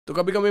तो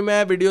कभी कभी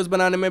मैं वीडियोस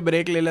बनाने में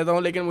ब्रेक ले लेता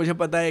हूँ, लेकिन मुझे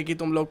पता है कि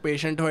तुम लोग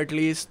पेशेंट हो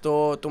एटलीस्ट, तो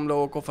तुम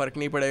लोगों को फर्क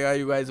नहीं पड़ेगा।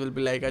 You guys will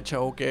be like अच्छा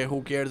ओके हु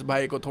केयर्स,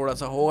 भाई को थोड़ा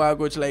सा होगा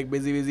कुछ लाइक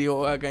बिजी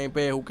होगा कहीं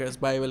पे, हु केयर्स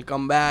भाई विल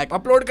कम बैक।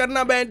 अपलोड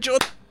करना बेंचो।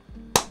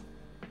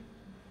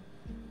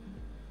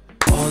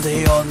 All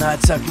day, all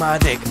night, suck my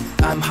dick.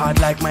 I'm hard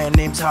like my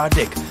name's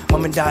Hardik.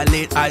 Mom and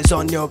dilate, eyes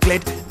on your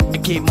clit. I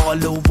came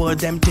all over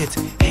them tits.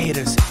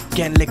 Haters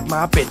can lick my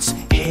bits.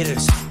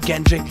 Haters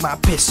can drink my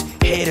piss.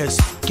 Haters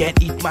can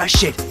eat my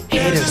shit.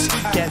 Haters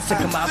can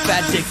suck my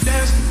fat dick.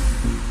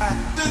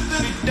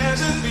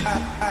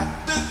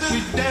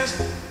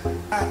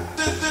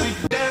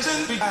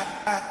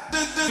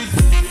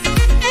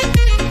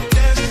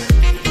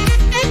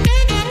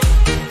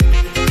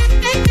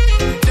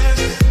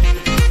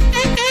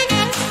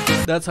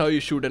 That's how you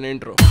shoot an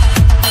intro.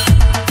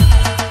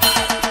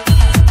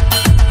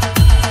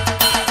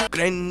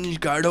 Cringe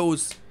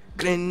gardos,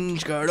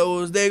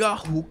 they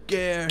got who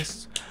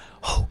cares?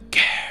 Who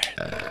cares?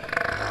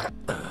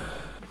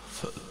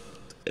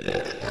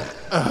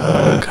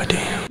 God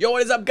damn. Yo,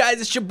 what is up,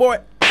 guys? It's your boy.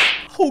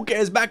 Who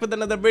cares? Back with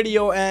another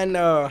video, and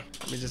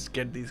let me just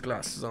get these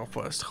glasses on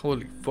first.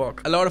 Holy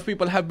fuck. A lot of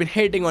people have been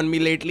hating on me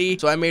lately,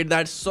 so I made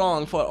that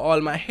song for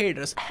all my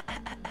haters.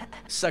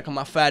 Suck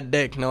my fat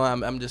dick. No,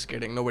 I'm just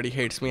kidding. Nobody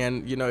hates me,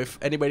 and you know, if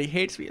anybody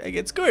hates me, like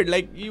it's good.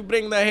 Like you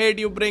bring the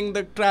hate, you bring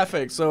the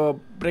traffic. So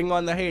bring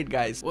on the hate,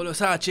 guys. Bolo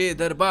sache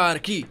darbar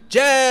ki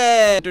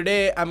jai.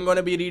 Today I'm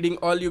gonna be reading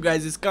all you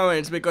guys'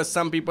 comments because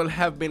some people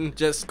have been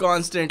just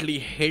constantly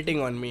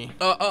hating on me.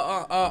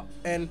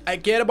 And I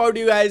care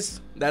about you guys.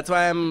 That's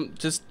why I'm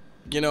just,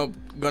 you know,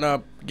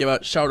 gonna give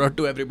a shout out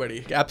to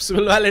everybody.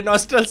 Capsule wale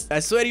nostrils. I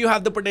swear you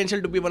have the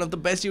potential to be one of the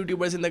best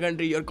YouTubers in the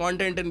country. Your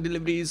content and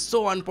delivery is so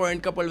on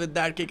point, coupled with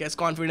that kick-ass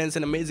confidence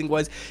and amazing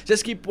voice.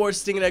 Just keep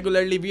posting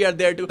regularly. We are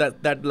there too.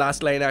 That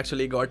last line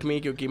actually got me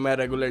क्योंकि मैं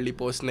regularly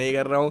post नहीं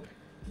कर रहा हूँ.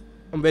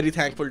 I'm very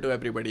thankful to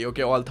everybody,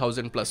 okay, all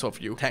 1000 plus of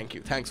you. Thank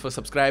you. Thanks for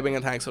subscribing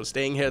and thanks for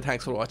staying here.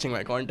 Thanks for watching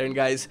my content,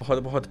 guys.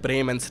 बहुत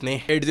प्रेम and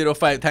स्नेह.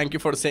 805, thank you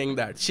for saying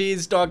that.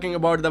 She's talking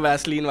about the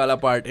Vaseline वाला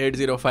part.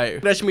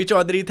 805. Rashmi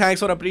Chaudhary,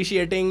 thanks for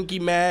appreciating कि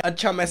मैं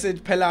अच्छा message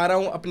फैला रहा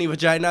हूँ अपनी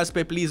vaginas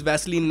पे. Please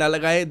Vaseline ना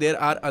लगाए. There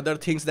are other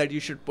things that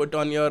you should put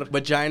on your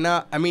vagina.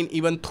 I mean,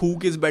 even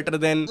थूक is better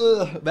than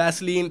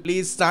Vaseline.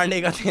 Please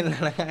सांडे का तेल ना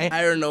लगाए.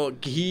 I don't know,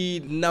 घी,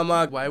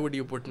 नमक. Why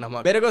would you put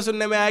नमक? मेरे को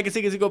सुनने में आया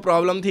किसी को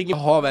प्रॉब्लम थी कि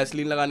हो वैसलीन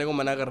लगाने को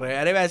मना कर रहे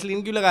हैं. अरे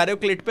वैसलीन क्यों लगा रहे हो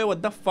क्लिट पे?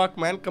 What the fuck,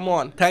 man? Come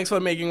on. Thanks for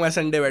making my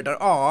Sunday better.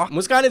 Aw,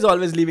 Muskan is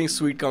always leaving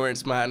sweet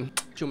comments, man.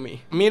 Chummi.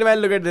 Meanwhile,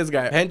 look at this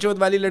guy. हैंचोद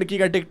वाली लड़की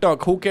का TikTok.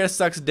 Who cares?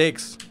 Sucks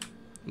dicks.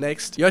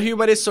 Next. Your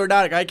humor is so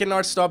dark. I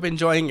cannot stop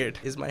enjoying it.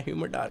 Is my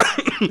humor dark?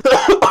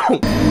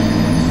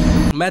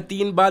 मैं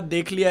 3 बार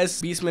देख लिया इस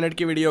 20 minute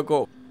की video को.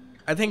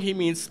 I think he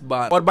means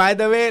बार. और by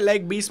the way,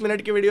 like 20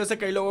 minute की video से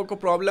कई लोगों को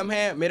प्रॉब्लम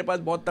है. मेरे पास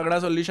बहुत तगड़ा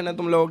सॉल्यूशन है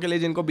तुम लोगों के लिए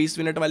जिनको 20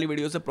 मिनट वाली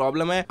वीडियो से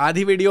प्रॉब्लम है.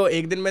 आधी वीडियो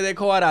एक दिन में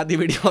देखो और आधी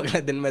वीडियो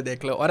अगले दिन में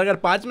देख लो. और अगर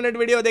 5 मिनट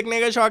वीडियो देखने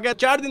का शौक है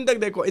 4 दिन तक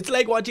देखो. It's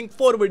like watching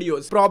 4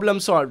 videos. Problem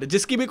solve.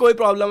 जिसकी भी कोई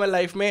प्रॉब्लम है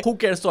लाइफ में, हु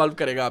केयर सॉल्व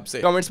करेगा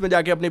आपसे. कमेंट्स में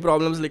जाके अपनी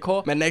प्रॉब्लम्स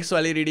लिखो. मैं नेक्स्ट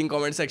वाली रीडिंग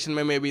कमेंट सेक्शन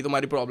में भी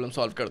तुम्हारी प्रॉब्लम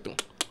सॉल्व कर दूं.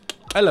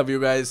 I love you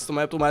guys. तो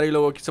मैं तुम्हारी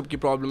लोगों की सबकी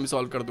प्रॉब्लम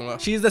सॉल्व कर दूंगा.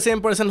 She is the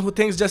same person who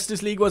thinks Justice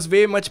League was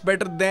way much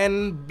better than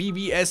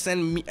BVS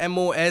and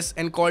MOS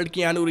and called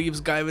Keanu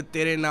Reeves guy with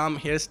तेरे नाम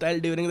hairstyle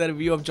during the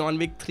review of John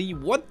Wick 3.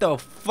 What the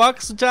fuck,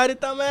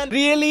 Sucharita man?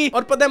 Really?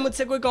 और पता है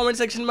मुझसे कोई comment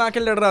section में आके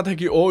लड़ रहा था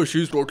कि oh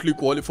she is totally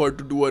qualified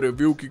to do a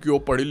review क्योंकि वो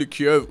पढ़ी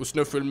लिखी है,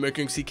 उसने फिल्म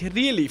मेकिंग सीखी है.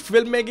 Really?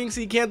 फिल्म मेकिंग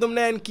सीखी है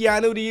तुमने? And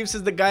Keanu Reeves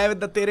is the guy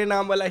with the तेरे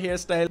नाम वाला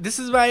hairstyle. This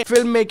is why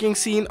film making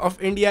scene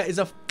of India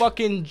is a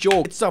fucking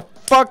joke. It's a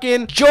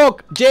fucking joke.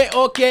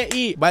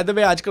 JOKE. By the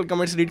way, आजकल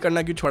comments read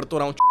करना क्यों छोड़ तो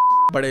रहा हूँ.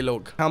 बड़े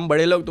लोग, हम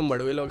बड़े लोग, तुम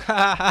बड़े लोग.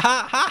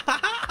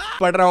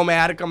 पढ़ रहा हूँ मैं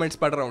यार, कमेंट्स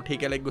पढ़ रहा हूँ,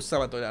 ठीक है. लाइक गुस्सा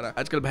मत हो जाना.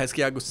 आजकल भैंस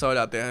की गुस्सा हो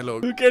जाते हैं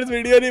लोग. Who cares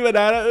वीडियो नहीं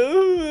बना रहा.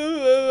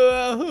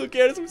 Who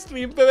cares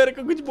स्ट्रीम पे मेरे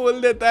को कुछ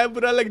बोल देता है,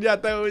 बुरा लग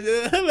जाता है मुझे.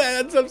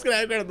 मैं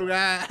सब्सक्राइब कर दूंगा.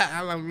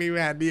 मम्मी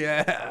महदी है.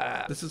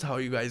 This is how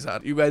you guys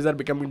are. You guys are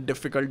becoming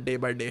difficult day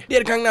by day.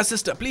 Dear Kangna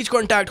sister, please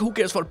contact Who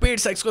Cares for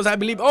paid sex because I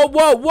believe. Oh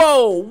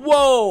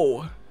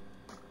whoa.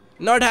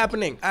 Not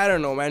happening. I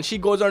don't know, man. She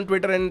goes on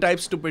Twitter and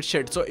types stupid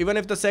shit. So even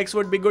if the sex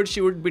would be good,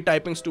 she would be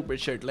typing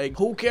stupid shit. Like,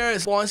 who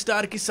cares? Porn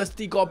star की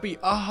सस्ती copy.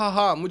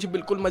 आहा, मुझे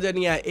बिल्कुल मजा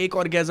नहीं आया. एक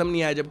orgasm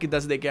नहीं आया जबकि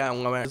 10 देके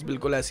आऊंगा मैं.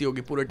 बिल्कुल ऐसी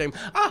होगी पूरे time.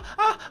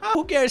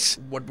 Who cares?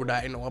 What would I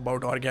know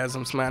about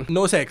orgasms, man?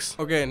 No sex.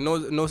 Okay,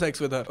 no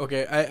sex with her.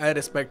 Okay, I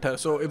respect her.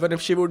 So even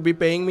if she would be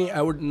paying me,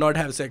 I would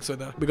not have sex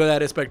with her because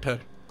I respect her.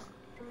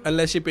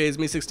 Unless she pays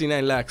me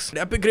 69 lakhs.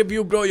 Epic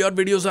review, bro. Your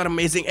videos are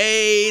amazing.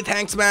 Hey,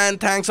 thanks, man.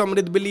 Thanks,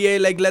 Amrit Billiye.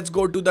 Like, let's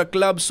go to the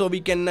club so we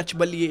can nach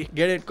Billiye.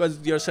 Get it? Because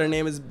your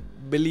surname is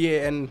Billiye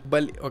and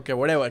Billiye. Okay,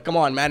 whatever. Come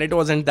on, man. It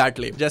wasn't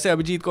that lame. जैसे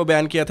अभिजीत को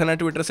ban किया था ना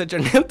Twitter से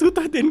चढ़ने, तू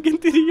तो दिन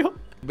गिनती रही हो.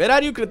 Where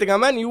are you, Kritika,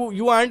 man?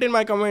 You aren't in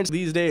my comments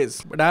these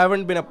days. But I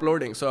haven't been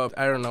uploading, so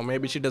I don't know.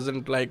 Maybe she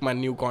doesn't like my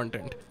new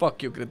content.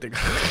 Fuck you, Kritika.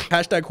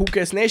 Hashtag who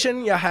cares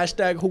nation या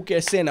hashtag who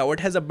cares Sena.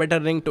 What has a better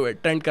ring to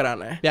it? Trend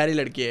कराना है. प्यारी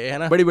लड़की है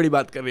ना? बड़ी बड़ी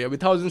बात कर रही है.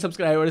 With 1000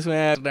 subscribers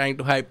में trying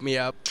to hype me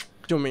up.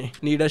 To me.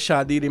 Need a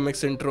शादी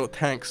remix intro.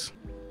 Thanks.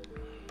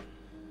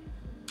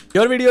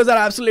 Your videos are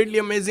absolutely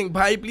amazing.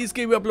 Bhai, please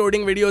keep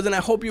uploading videos and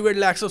I hope you get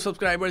lakhs of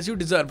subscribers. You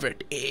deserve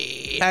it.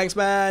 Hey. Thanks,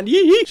 man.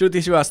 Yee.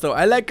 Shruti Srivastava.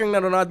 I like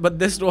Kangna Ranaut, but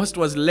this roast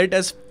was lit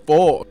as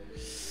fuck.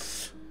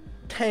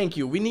 Thank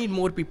you. We need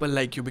more people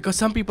like you because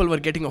some people were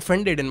getting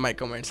offended in my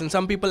comments and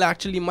some people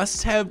actually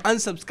must have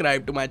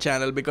unsubscribed to my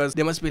channel because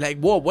they must be like,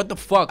 whoa, what the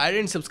fuck? I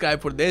didn't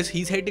subscribe for this.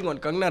 He's hating on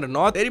Kangna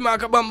Ranaut. Teri maa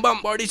ka bum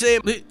bum body se.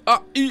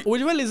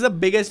 Ujjwal is the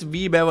biggest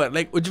weeb ever.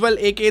 Like Ujjwal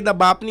aka the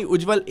Bapni,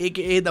 Ujjwal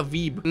aka the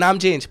weeb. Naam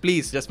change,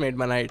 please. Just made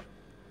my night.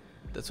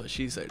 That's what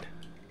she said.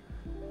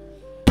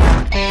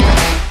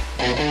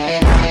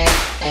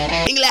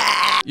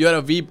 You're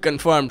a weeb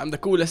confirmed. I'm the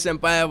coolest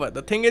senpai ever.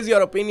 The thing is,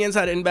 your opinions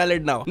are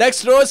invalid now.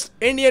 Next roast,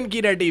 Indian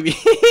Kira TV.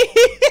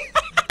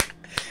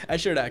 I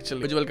should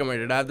actually. Ujjwal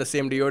commented, I have the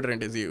same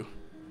deodorant as you.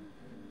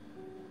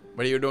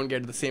 But you don't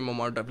get the same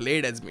amount of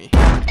laid as me.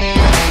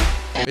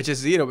 Which is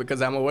 0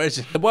 because I'm a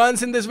virgin. The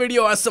buns in this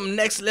video are some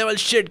next level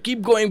shit.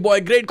 Keep going, boy.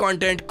 Great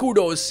content.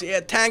 Kudos. Yeah,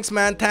 thanks,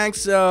 man.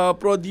 Thanks,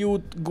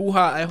 Prodyut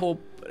Guha. I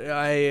hope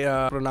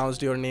I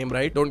pronounced your name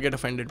right. Don't get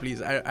offended,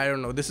 please. I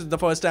don't know. This is the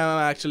first time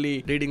I'm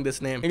actually reading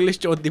this name. English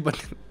चौथी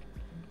पता.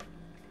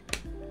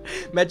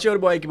 Mature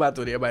boy की बात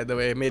हो रही है, by the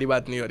way. मेरी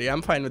बात नहीं हो रही है.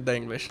 I'm fine with the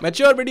English.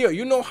 Mature video.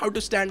 You know how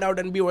to stand out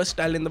and be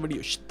versatile in the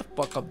video. Shut the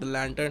fuck up, the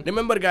lantern.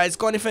 Remember, guys,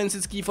 Conifence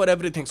is key for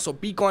everything. So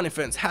be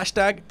Conifence.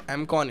 Hashtag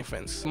I'm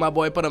Conifence. My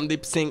boy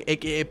Paramdeep Singh,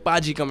 aka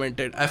Paji,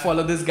 commented, I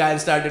follow this guy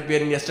and started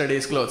wearing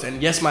yesterday's clothes.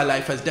 And yes, my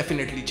life has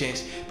definitely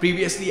changed.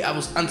 Previously, I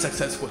was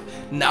unsuccessful.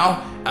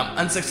 Now, I'm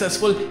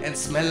unsuccessful and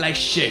smell like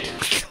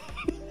shit.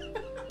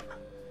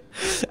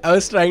 I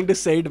was trying to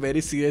say it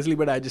very seriously,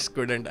 but I just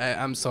couldn't.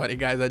 I'm sorry,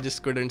 guys. I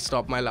just couldn't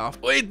stop my laugh.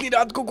 ओए इतनी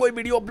रात को कोई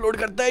video upload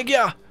करता है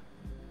क्या?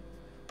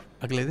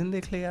 अगले दिन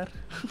देख ले यार.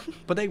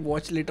 पता है एक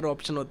वॉच लेटर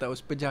ऑप्शन होता है,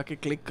 उस पे जाके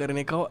क्लिक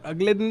करने का और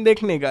अगले दिन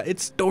देखने का.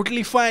 It's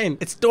totally fine.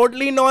 It's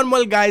totally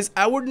normal, guys.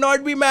 I would not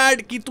be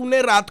mad कि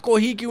तूने रात को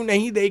ही क्यों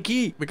नहीं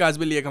देखी. विकास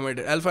बिलिया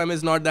commented, Alpha M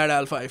is not that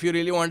alpha. If you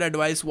really want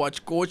advice, watch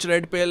Coach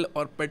Red Pill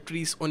or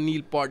Patrice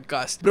O'Neal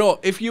podcast. Bro,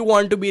 if you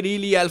want to be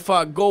really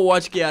alpha, go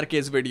watch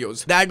KRK's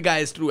videos. That guy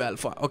is true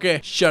alpha. Okay,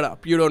 shut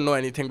up. You don't know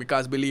anything.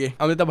 Vikas Bilia.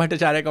 Amita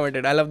Bhattacharya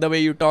commented, I love the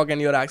way you talk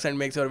and your accent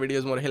makes your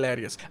videos more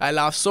hilarious. I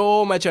laugh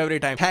so much every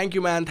time. Thank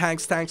you, man.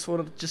 Thanks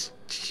for just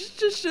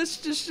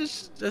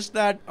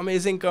that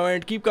amazing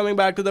comment. Keep coming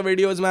back to the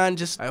videos, man.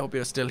 I hope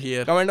you're still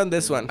here. Comment on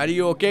this one. Are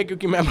you okay?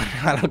 क्योंकि मैं मर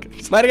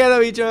गया था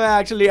बीच में.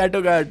 Actually, I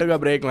took a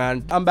break,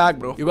 man. I'm back,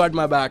 bro. You got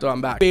my back, so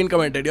I'm back. Pain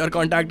commented, your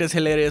contact is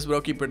hilarious,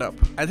 bro. Keep it up.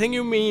 I think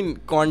you mean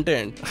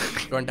content.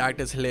 Contact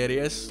is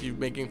hilarious. You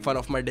making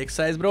fun of my dick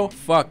size, bro?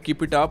 Fuck.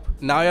 Keep it up.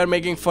 Now you're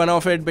making fun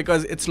of it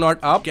because it's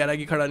not up. कह रहा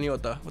कि खड़ा नहीं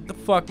होता. What the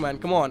fuck,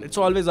 man? Come on.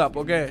 It's always up,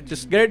 okay?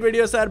 Just great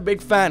videos, sir.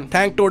 Big fan.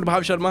 Thank Toad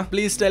Bhav Sharma.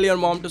 Please tell your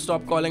mom to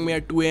stop calling me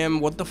at 2 AM.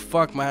 What the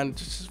fuck, man?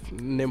 Just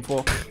nympho.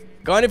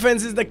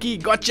 Conifence is the key.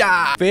 Gotcha.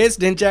 Face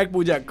Dhinchak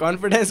Puja.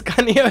 Confidence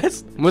Kanye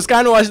West.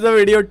 Muskan watched the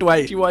video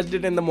twice. She watched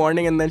it in the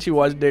morning and then she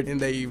watched it in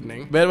the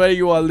evening. Where were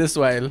you all this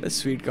while? That's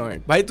sweet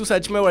comment. भाई तू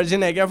सच में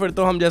virgin है क्या? फिर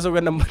तो हम जैसों का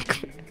number.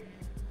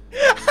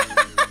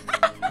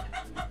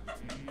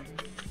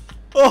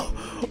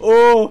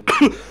 Oh.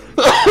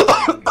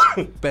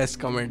 Best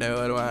comment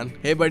ever, man.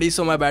 Hey buddy,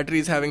 so my battery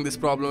is having this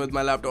problem with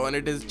my laptop and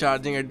it is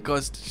charging it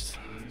because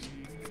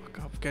fuck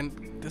up. Can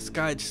this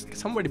guy just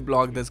somebody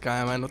block this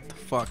guy, man? What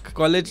the fuck?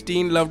 College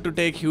teen love to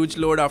take huge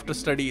load after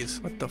studies.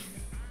 What the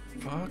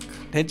fuck?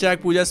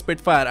 Dhinchak Puja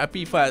Spitfire. I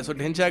pee fire. So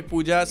Dhinchak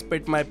Puja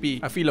spit my pee.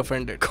 I feel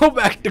offended. Go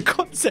back to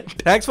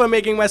concept. Thanks for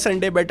making my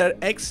Sunday better.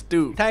 X2.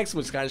 Thanks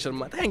Muskan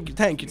Sharma.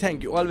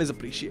 Thank you. Always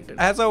appreciated.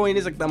 ऐसा हो ही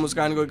नहीं सकता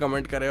मुस्कान कोई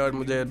comment करे और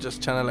मुझे just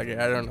अच्छा ना लगे.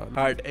 I don't know.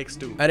 Heart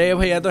X2. अरे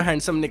भैया तो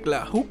handsome निकला.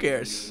 Who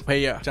cares?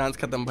 भैया चांस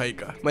खत्म भाई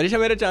का. मनीषा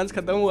मेरा चांस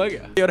खत्म हुआ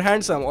क्या? You're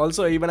handsome.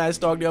 Also even I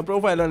stalked your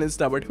profile on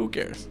Insta, but who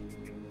cares?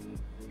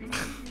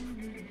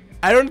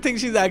 I don't think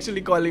she's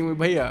actually calling me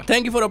bhaiya.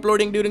 Thank you for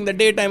uploading during the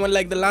daytime,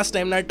 unlike the last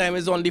time. Night time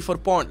is only for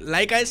porn.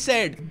 Like I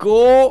said,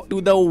 go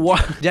to the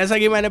जैसा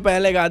कि मैंने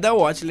पहले कहा था,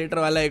 watch later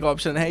वाला एक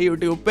option है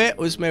YouTube पे,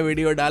 उसमें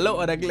वीडियो डालो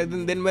और अगले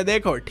दिन में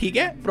देखो, ठीक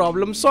है?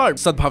 Problem solved.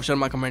 Sadbhav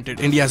Sharma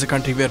commented, India is a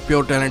country where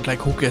pure talent like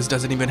Who Cares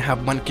doesn't even have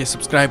 1K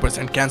subscribers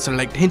and cancer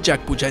like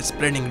Dhinchak Puja is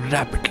spreading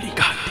rapidly.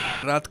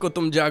 रात को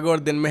तुम जागो और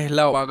दिन में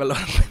हिलाओ पागल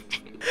और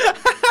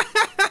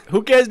Who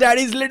Cares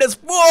Daddy's lit as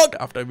fuck.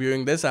 After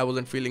viewing this, I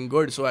wasn't feeling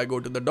good, so I go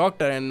to the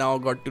doctor and now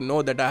got to know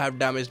that I have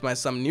damaged my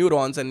some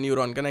neurons and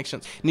neuron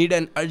connections. Need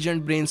an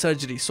urgent brain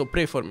surgery, so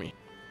pray for me.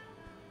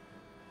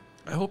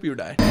 I hope you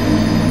die.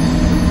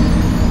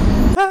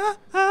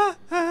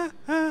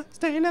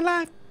 Staying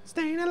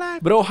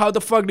alive. Bro, how the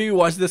fuck do you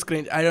watch this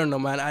cringe? I don't know,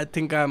 man. I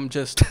think I'm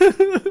just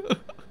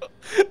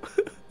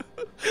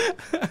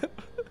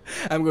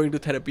I'm going to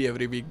therapy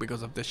every week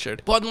because of this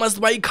shit. बहुत मस्त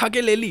भाई, खा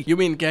के ले ली. You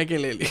mean क्या के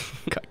ले ली?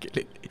 खा के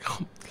ले ली.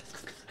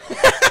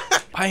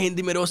 भाई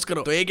हिंदी में रोस्ट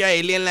करो. तो ये क्या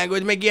एलियन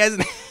लैंग्वेज में किया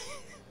इसने?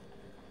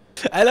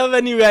 I love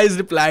when you guys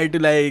reply to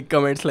like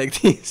comments like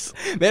these.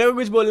 मेरे को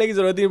कुछ बोलने की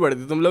जरूरत ही नहीं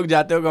पड़ती. तुम लोग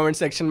जाते हो comment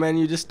section में and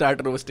you just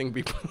start roasting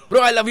people.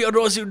 Bro, I love your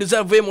roast. You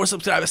deserve way more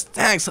subscribers.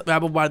 Thanks,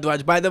 Vaibhav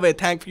Bhardwaj. By the way,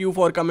 thank you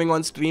for coming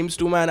on streams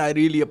too, man. I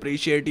really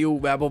appreciate you,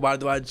 Vaibhav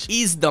Bhardwaj.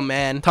 He's the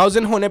man.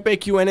 1000 होने पे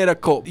Q&A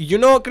रखो.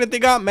 You know,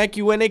 Kritika, मैं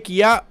Q&A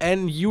किया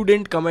and you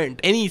didn't comment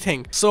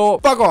anything. So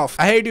fuck off.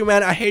 I hate you,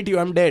 man. I hate you.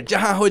 I'm dead.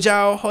 जहाँ हो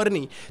जाओ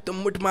horny,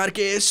 तुम मुठ मार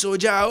के सो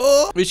जाओ.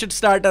 We should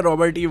start a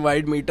Robert E.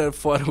 Wide meter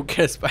for who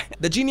cares by.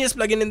 The genius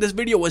plugin in this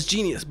video was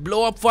genius. Blow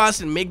up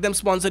fast and make them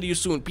sponsor you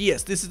soon.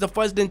 P.S. This is the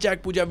first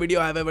Dinchak Puja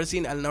video I've ever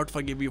seen. I'll not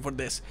forgive you for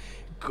this.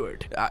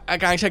 Good.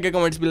 Akanksha ke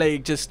comments be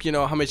like, just, you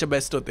know, hamesha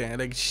best hote hain.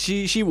 Like,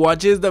 she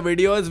watches the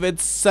videos with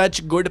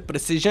such good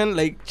precision.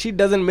 Like, she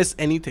doesn't miss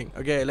anything.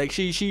 Okay, like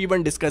she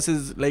even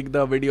discusses like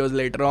the videos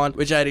later on,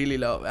 which I really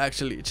love.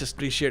 Actually, just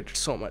appreciate it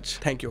so much.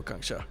 Thank you,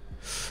 Akanksha.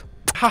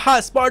 Haha,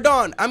 spot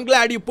on. I'm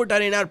glad you put her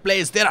in her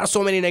place. There are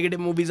so many negative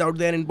movies out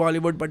there in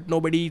Bollywood, but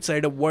nobody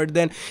said a word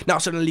then. Now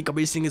suddenly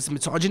Kabir Singh is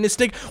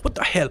misogynistic. What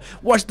the hell?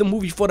 Watch the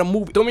movie for a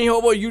movie. तुम ही हो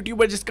वो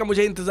YouTuber जिसका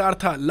मुझे इंतजार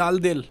था. लाल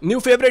दिल. New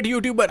favorite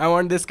YouTuber. I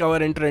want this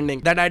cover in trending.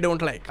 That I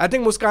don't like. I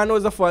think Muskan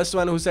was the first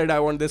one who said I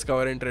want this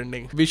cover in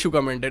trending. Vishu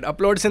commented.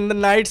 Uploads in the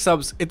night,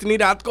 subs. इतनी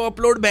रात को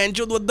upload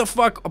benchud, what the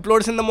fuck?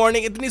 Uploads in the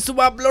morning. इतनी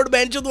सुबह upload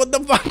benchud, what the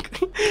fuck?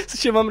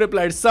 Shivam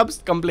replied.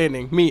 Subs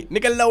complaining. Me.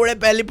 निकल उड़े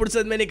पहली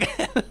फुर्सत में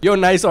निकल. Yo,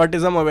 nice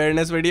autism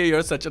awareness video.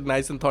 You're such a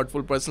nice and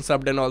thoughtful person.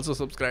 Subbed and also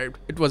subscribed.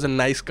 It was a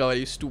nice cover,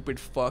 you stupid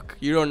fuck.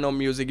 You don't know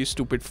music, you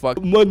stupid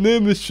fuck. My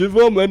name is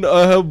Shivam and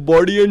I have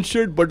body and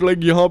shit, but like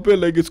yahan pe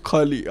like it's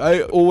khali. I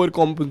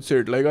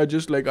overcompensate. Like I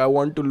just like I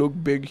want to look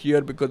big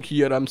here because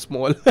here I'm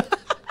small.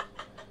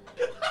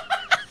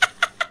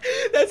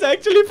 That's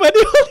actually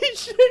funny. Holy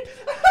shit.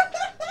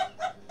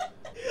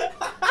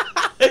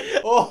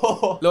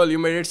 Oh, lol, you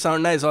made it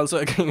sound nice. Also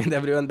agreeing with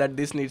everyone that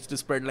this needs to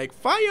spread like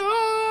fire.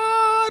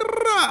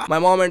 My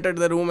mom entered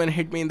the room and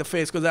hit me in the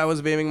face because I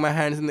was waving my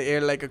hands in the air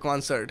like a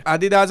concert.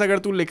 Adidas, अगर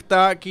तू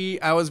लिखता कि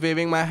I was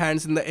waving my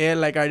hands in the air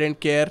like I didn't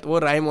care,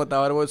 वो rhyme होता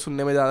और वो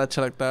सुनने में ज़्यादा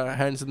अच्छा लगता.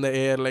 Hands in the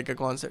air like a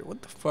concert.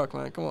 What the fuck,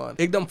 man? Come on.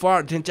 एकदम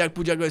fart. Dinchak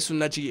Puja को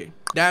सुनना चाहिए.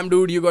 Damn,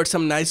 dude, you got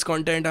some nice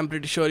content. I'm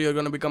pretty sure you're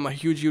gonna become a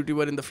huge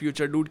YouTuber in the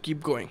future. Dude,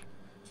 keep going.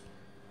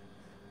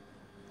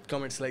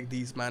 Comments like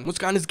these, man.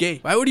 Muskan is gay.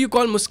 Why would you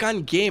call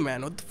Muskan gay,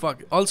 man? What the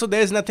fuck? Also,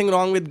 there's nothing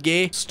wrong with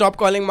gay. Stop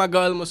calling my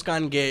girl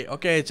Muskan gay.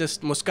 Okay,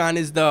 just Muskan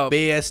is the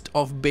bayest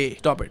of bay.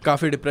 Stop it.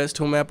 काफी depressed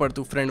हूँ मैं, पर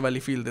तू friend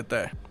वाली feel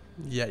देता है.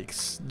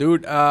 Yikes,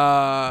 dude.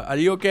 Are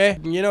you okay?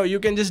 You know, you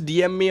can just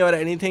DM me or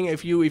anything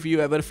if you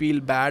ever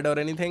feel bad or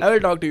anything. I will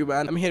talk to you,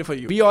 man. I'm here for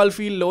you. We all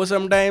feel low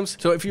sometimes,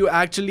 so if you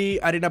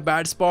actually are in a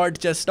bad spot,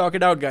 just talk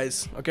it out,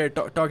 guys. Okay,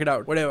 talk it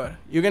out. Whatever.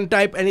 You can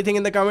type anything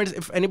in the comments.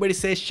 If anybody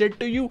says shit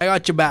to you, I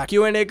got your back.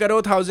 Q&A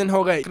karo, 1000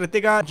 ho gaye.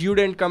 Kritika, you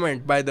didn't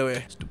comment, by the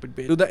way. Stupid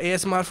bitch. Do the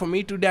ASMR for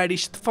me too, daddy.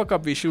 Shut the fuck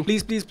up, Vishu.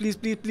 Please, please, please,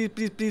 please, please,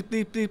 please, please,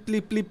 please, please,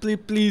 please, please, please,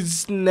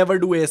 please, never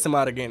do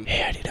ASMR again.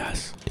 Hey,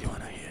 Adidas. Do you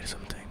wanna hear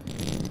something?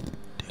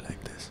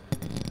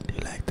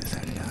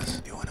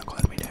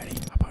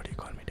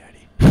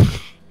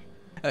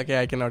 Okay,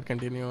 I cannot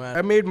continue, man.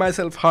 I made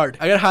myself hard.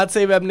 अगर हाथ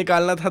से web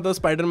निकालना था तो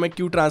spider में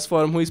क्यों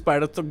transform हुई?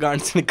 Spider तो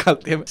गांड से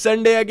निकालते हैं.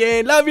 Sunday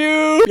again. Love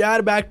you.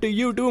 Pyar back to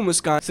you too,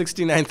 Muskan.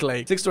 69th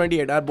like.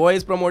 628. Our boy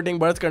is promoting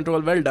birth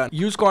control. Well done.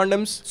 Use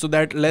condoms so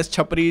that less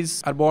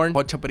छपरीज are born.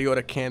 बहुत छपरी हो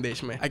रखे हैं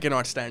देश में. I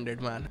cannot stand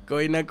it, man.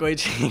 कोई ना कोई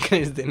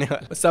चीज देने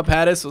वाला. What's up,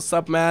 Harris? What's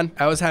up, man?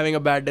 I was having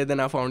a bad day, then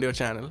I found your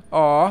channel.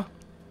 Aww.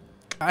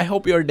 I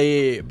hope your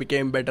day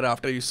became better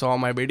after you saw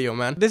my video,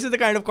 man. This is the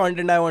kind of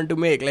content I want to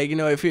make. Like, you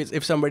know,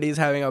 if somebody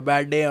is having a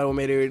bad day और वो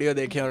मेरी video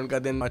देखे और उनका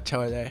दिन अच्छा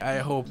हो जाए. I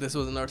hope this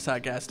was not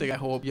sarcastic. I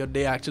hope your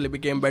day actually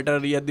became better,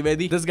 Riyad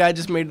Dwivedi. This guy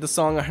just made the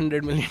song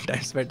 100 million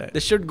times better.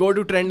 This should go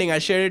to trending. I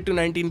shared it to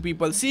 19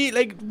 people. See,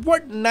 like,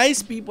 what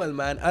nice people,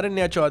 man.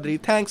 Aranya Chaudhary,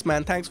 thanks,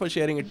 man. Thanks for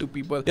sharing it to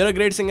people. You're a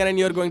great singer and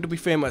you're going to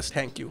be famous.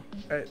 Thank you.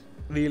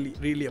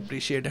 Really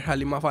appreciate it.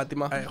 Halima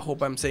Fatima, I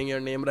hope I'm saying your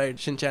name right.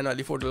 Shinchan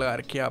वाली photo लगा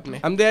रखी है आपने.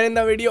 I'm there in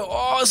the video.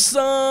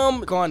 Awesome.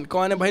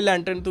 कौन है भाई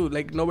lantern तू?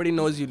 Like nobody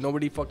knows you.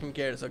 Nobody fucking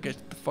cares. Okay,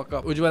 shut the fuck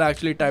up. Ujjwal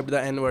actually typed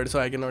the N word, so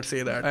I cannot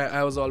say that.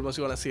 I was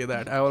almost gonna say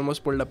that. I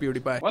almost pulled up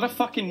PewDiePie. What a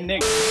fucking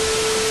nigga.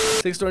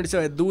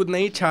 627. दूध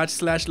नहीं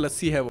छाछ /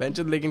 लस्सी है वो.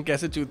 बेंचद लेकिन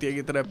कैसे चूतिया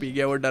की तरह पी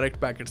गया वो डायरेक्ट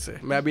पैकेट से.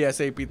 मैं भी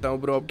ऐसे ही पीता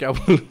हूँ ब्रो. अब क्या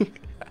बोलूं?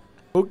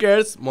 Who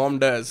cares? Mom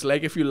does.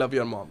 Like if you love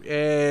your mom.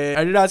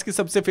 Adidas की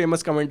सबसे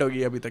फेमस कमेंट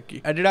होगी अभी तक की.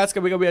 Adidas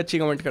कभी कभी अच्छी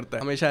कमेंट करता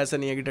है. हमेशा ऐसा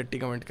नहीं है कि टट्टी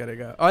कमेंट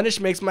करेगा. Anish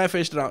makes my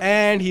fish drown.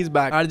 And he's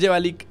back. RJ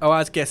वाली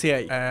आवाज कैसे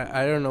आई?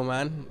 I don't know,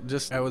 man.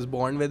 Just I was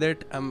born with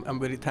it.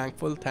 I'm very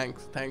thankful.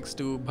 Thanks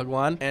to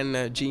Bhagwan and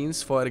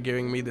Jeans for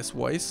giving me this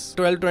voice.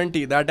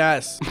 1220. That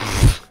ass.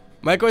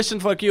 My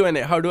question for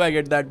Q&A. How do I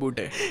get that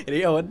booty?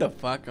 Ria, what the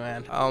fuck,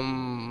 man?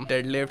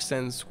 Deadlifts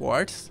and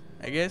squats.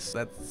 I guess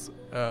that's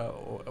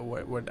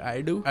what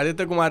I do?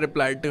 Aditya Kumar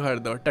replied to her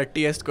though.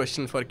 30th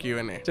question for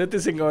Q&A. Jyoti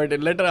Singh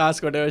commented, let her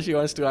ask whatever she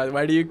wants to ask.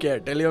 Why do you care?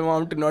 Tell your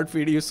mom to not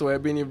feed you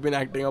soybean. You've been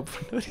acting up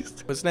for no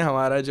reason. उसने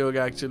हमारा joke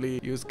actually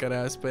use करा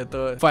है उस पे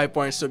तो 5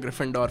 points to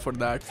Gryffindor for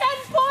that.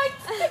 10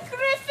 points to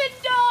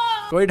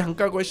Gryffindor. कोई ढंग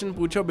का क्वेश्चन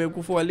पूछो,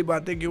 बेवकूफों वाली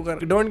बातें क्यों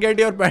कर? Don't get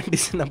your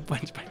panties in a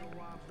punch bag.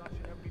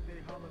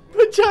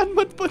 जान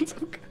मत पंच.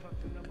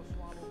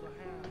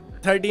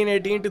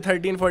 1318 to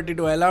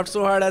 1342. I laughed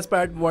so hard I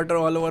spat water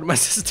all over my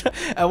sister.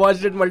 I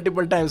watched it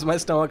multiple times. My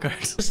stomach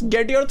hurts. Just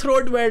get your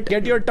throat wet,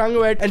 get your tongue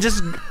wet, and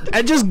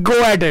just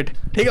go at it.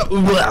 ठीक है.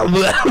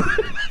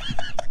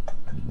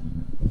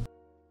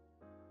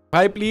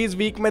 भाई please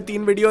week में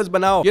 3 videos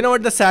बनाओ. You know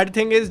what the sad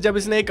thing is, जब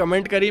इसने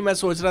comment करी मैं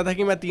सोच रहा था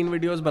कि मैं 3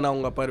 वीडियोस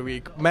बनाऊंगा पर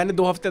वीक. मैंने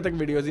 2 हफ्ते तक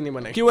वीडियोस ही नहीं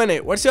बनाए. Q&A,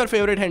 what's your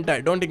favourite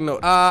hentai? Don't ignore.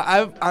 I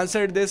have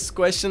answered this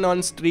question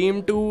on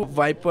stream to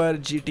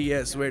wiper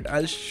GTS. Wait I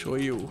will show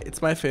you.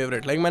 It's my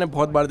favourite. Like मैंने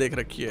बहुत बार देख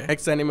रखी है.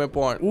 X anime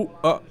porn.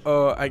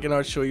 I can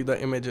not show you the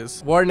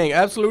images. Warning,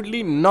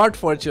 absolutely not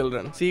for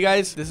children. See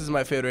guys, this is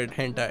my favourite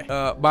hentai.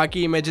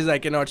 बाकी images I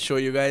can not show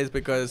you guys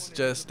because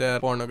just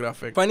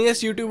pornographic.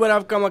 Funniest YouTuber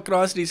I've come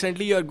across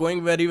recently. You're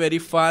going very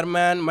far,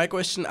 man. My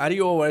question, are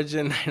you a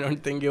virgin? I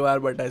don't think you are,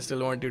 but I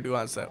still want you to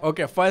answer.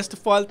 Okay, first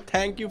of all,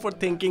 thank you for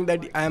thinking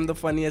that I am the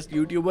funniest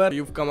YouTuber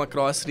you've come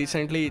across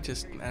recently.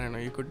 Just, I don't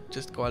know, you could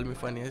just call me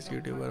funniest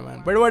YouTuber,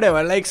 man. But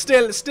whatever, like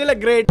still a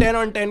great 10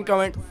 on 10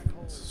 comment.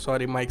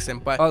 Sorry, Mike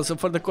Senpai. Also,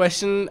 for the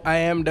question, I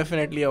am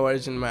definitely a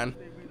virgin, man.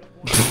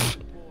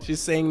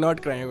 She's saying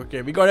not crying.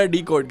 Okay, we got a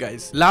decode,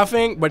 guys.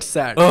 Laughing, but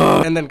sad.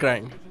 And then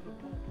crying.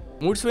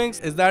 Mood swings,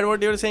 is that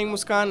what you're saying,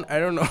 Muskan? I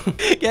don't know.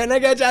 कहना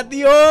क्या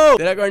चाहती हो?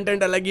 तेरा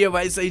content अलग ही है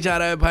भाई, सही जा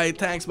रहा है भाई.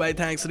 थैंक्स भाई,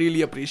 thanks.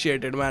 Really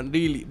appreciated, man.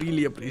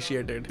 Really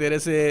appreciated. तेरे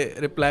से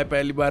reply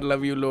पहली बार,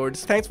 love you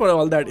loads. Thanks for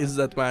all that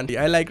इज्जत, man.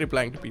 I like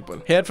replying to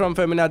people. Here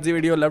from Feminazi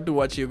video, love to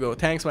watch you go.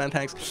 Thanks, man.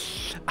 Thanks.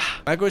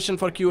 My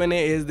question for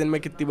Q&A is, दिन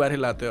में कितनी बार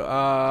हिलाते हो?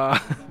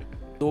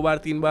 2 बार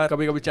 3 बार,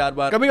 कभी कभी 4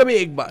 बार, कभी कभी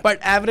 1 बार.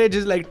 But average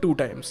is like 2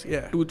 times.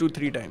 Yeah, 2 to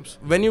 3 times.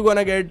 When you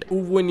gonna get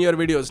uwu in your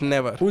videos?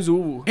 Never. Who's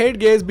uwu?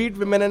 Hate gays,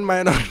 beat women and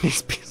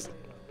minorities. Peace.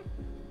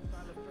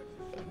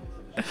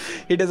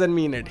 He doesn't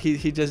mean it.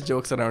 He just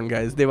jokes around,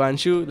 guys.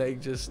 Devanshu, like,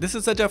 just this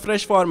is such a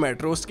fresh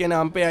format. Roast ke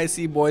naam pe I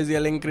see boys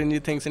yelling cringy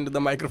things into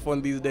the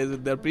microphone these days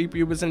with their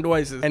prepubescent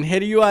voices. And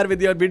here you are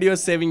with your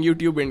videos saving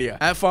YouTube India.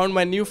 I found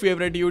my new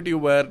favorite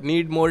YouTuber.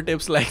 Need more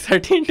tips like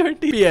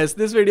 1320. PS,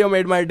 this video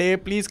made my day.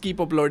 Please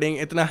keep uploading.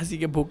 Itna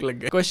hasi ke bhook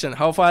lag gayi. Question,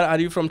 how far are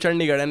you from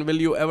Chandigarh and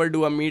will you ever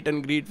do a meet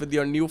and greet with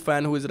your new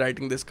fan who is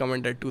writing this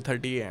comment at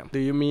 2:30 AM?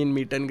 Do you mean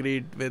meet and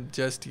greet with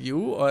just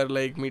you or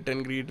like meet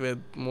and greet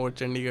with more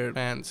Chandigarh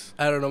fans?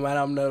 I don't know, man.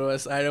 I'm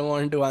nervous. I don't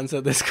want to answer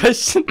this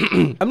question.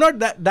 I'm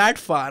not that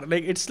far.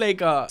 Like it's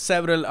like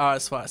several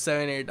hours far,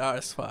 7-8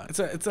 hours far.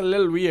 It's a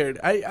little weird.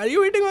 Are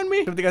you waiting on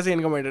me? Kritika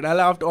Sen commented, I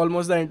laughed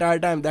almost the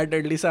entire time. That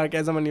deadly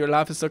sarcasm and your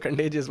laugh is so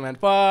contagious, man.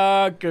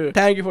 Fuck.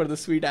 Thank you for the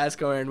sweet ass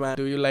comment, man.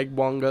 Do you like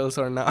bongles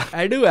or not?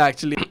 I do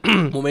actually.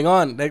 Moving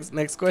on.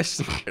 Next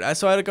question. I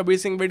saw a Kabir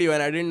Singh video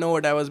and I didn't know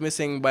what I was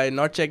missing by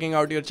not checking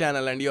out your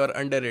channel and you're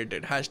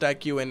underrated.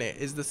 Hashtag Q&A.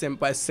 Is the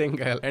senpai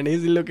single? And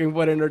is he looking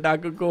for an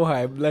otaku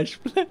kohai? Blush.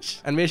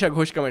 Anvesha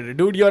Ghosh commented,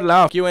 dude, your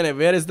laugh. Q&A,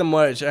 where is the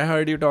merch? I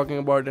heard you talking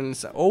about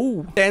it.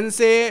 Oh, 10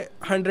 से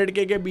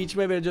 100K के बीच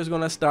में we're just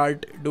gonna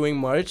start doing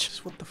merch.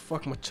 What the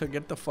fuck, मच्छर,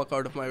 get the fuck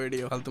out of my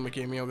video. फालतू में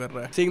cameo कर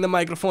रहा है. Seeing the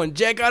microphone,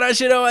 जयकारा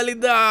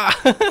शिरोवालिदा.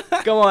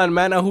 Come on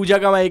man, अहूजा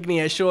का माइक नहीं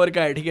है, शोर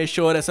का है, ठीक है.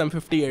 शोर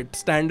SM58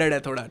 स्टैंडर्ड है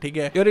थोड़ा, ठीक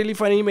है. You're really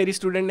funny. मेरी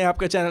स्टूडेंट ने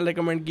आपका चैनल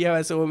रिकमेंड किया,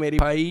 वैसे वो मेरी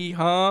भाई.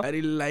 हाँ, I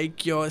really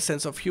like your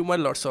sense of humor.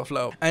 Lots of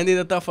love. And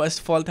Datta,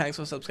 first of all,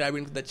 thanks for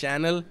subscribing to the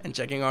channel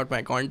and checking out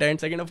my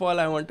content. Second of all,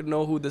 I want to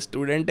know who the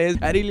student is.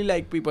 I really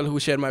like people who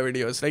share my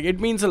videos. Like it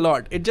means a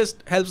lot. It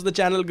just helps the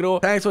channel grow.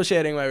 Thanks for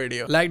sharing my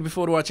video. Liked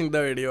before watching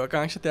the video.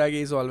 Akanksha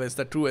Tyagi is always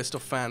the truest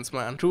of fans,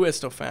 man.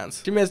 Truest of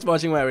fans. She missed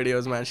watching my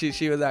videos, man.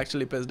 She was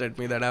actually pissed at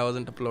me that I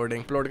wasn't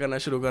uploading. Upload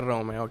karna shuru kar raha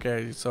hu main. Okay,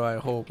 so I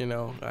hope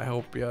I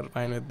hope you're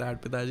fine with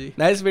that, Pitaji.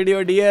 Nice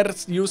video, dear.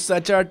 You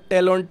such a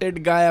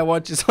talented guy. I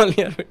watch this all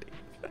your video.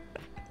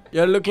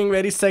 You're looking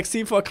very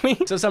sexy, fuck me.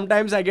 So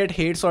sometimes I get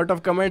hate sort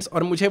of comments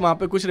और मुझे वहाँ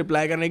पे कुछ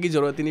reply करने की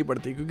जरूरत ही नहीं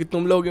पड़ती क्योंकि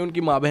तुम लोग ही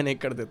उनकी माँ बहन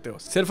एक कर देते हो.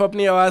 सिर्फ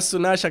अपनी आवाज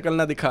सुना, शक्ल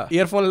ना दिखा.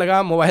 ईयरफोन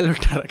लगा, मोबाइल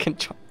उठा रखे,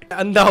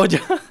 अंधा हो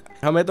जा.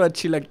 हमें तो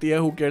अच्छी लगती है,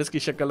 who cares की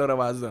शक्ल और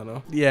आवाज दोनों.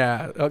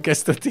 Yeah, okay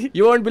स्तुति.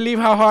 You won't believe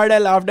how hard I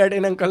laughed at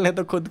in uncle ने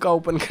तो खुद का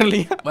ओपन कर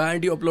लिया. Why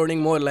aren't you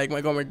uploading more? Like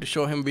my comment to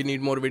show him we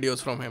need more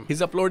videos from him.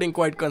 He's uploading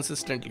quite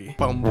consistently.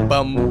 Bum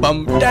bum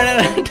bum.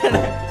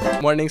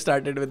 Morning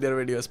started with your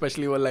video,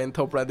 especially वो line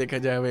थोपड़ा देखा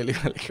जाए वाली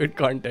good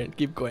content.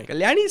 Keep going.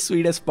 Kalyani is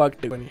sweet as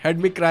fuck too. Had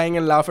me crying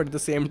and laugh at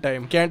the same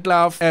time. Can't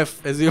laugh.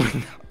 F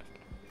assuming.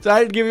 So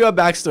I'll give you a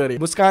back story.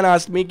 Muskan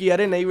asked me कि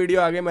अरे नई video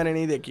आ गई, मैंने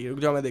नहीं देखी, रुक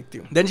जाओ मैं देखती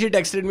हूँ. Then she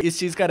texted me, इस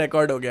चीज का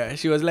रिकॉर्ड हो गया है.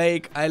 She was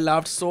like, I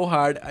laughed so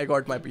hard I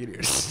got my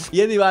periods.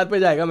 ये दीवार पे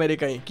जाएगा मेरे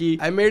कहीं कि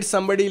I made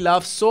somebody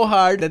laugh so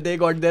hard that they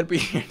got their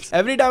periods.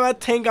 Every time I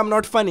think I'm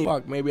not funny.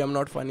 Fuck, maybe I'm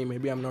not funny,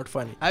 maybe I'm not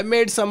funny. I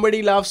made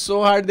somebody laugh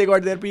so hard they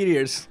got their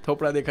periods.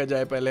 थोपड़ा देखा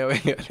जाए पहले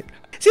वाले का.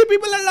 See,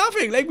 people are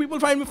laughing. Like, people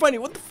find me funny.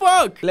 What the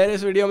fuck?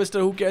 Hilarious video, Mr.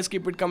 Who Cares?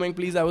 Keep it coming,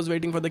 please. I was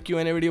waiting for the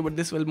Q&A video, but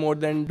this will more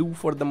than do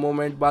for the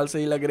moment. बाल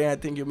सही लग रहे हैं. I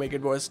think you make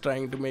it worse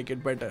trying to make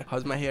it better.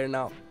 How's my hair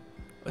now?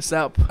 What's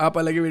up? आप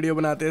अलग ही video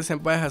बनाते हैं.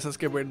 Simple हंस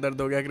के पेट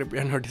दर्द हो गया.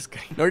 कृपया नोटिस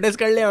करें. नोटिस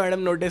कर लिया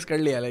मैडम. नोटिस कर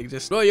लिया. Like,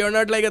 just bro, you're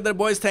not like other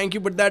boys. Thank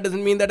you, but that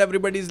doesn't mean that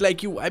everybody is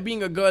like you. I,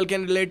 being a girl,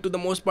 can relate to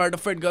the most part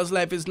of it. Girls'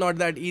 life is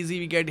not that easy.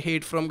 We get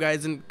hate from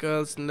guys and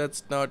girls. And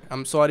that's not.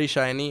 I'm sorry,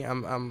 Shiny.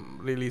 I'm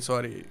really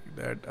sorry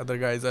that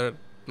other guys are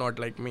not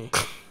like me.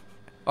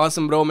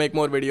 Awesome, bro. Make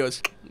more videos.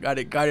 Got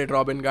it,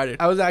 Robin. Got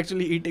it. I was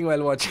actually eating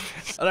while watching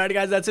this. Alright,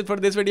 guys, that's it for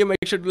this video.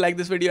 Make sure to like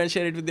this video and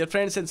share it with your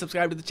friends and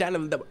subscribe to the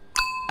channel with the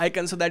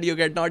icon so that you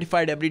get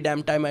notified every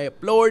damn time I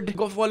upload.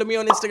 Go follow me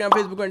on Instagram,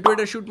 Facebook, and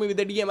Twitter. Shoot me with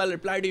a DM. I'll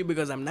reply to you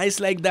because I'm nice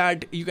like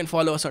that. You can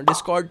follow us on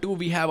Discord too.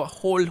 We have a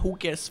whole Who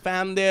Cares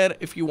fam there.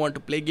 If you want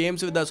to play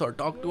games with us or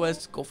talk to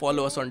us, go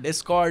follow us on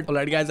Discord.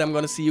 Alright, guys, I'm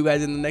gonna see you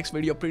guys in the next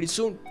video pretty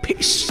soon.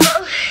 Peace.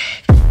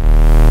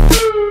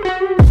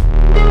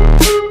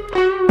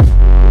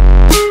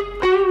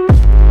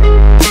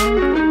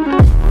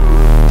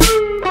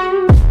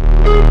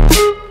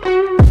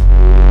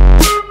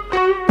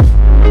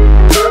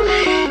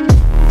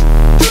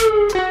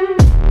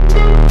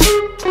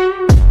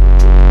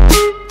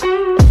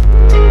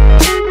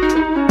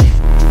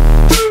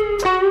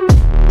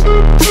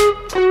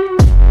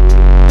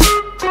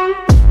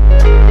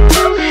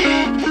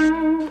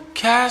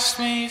 Cast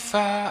me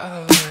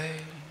far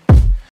away.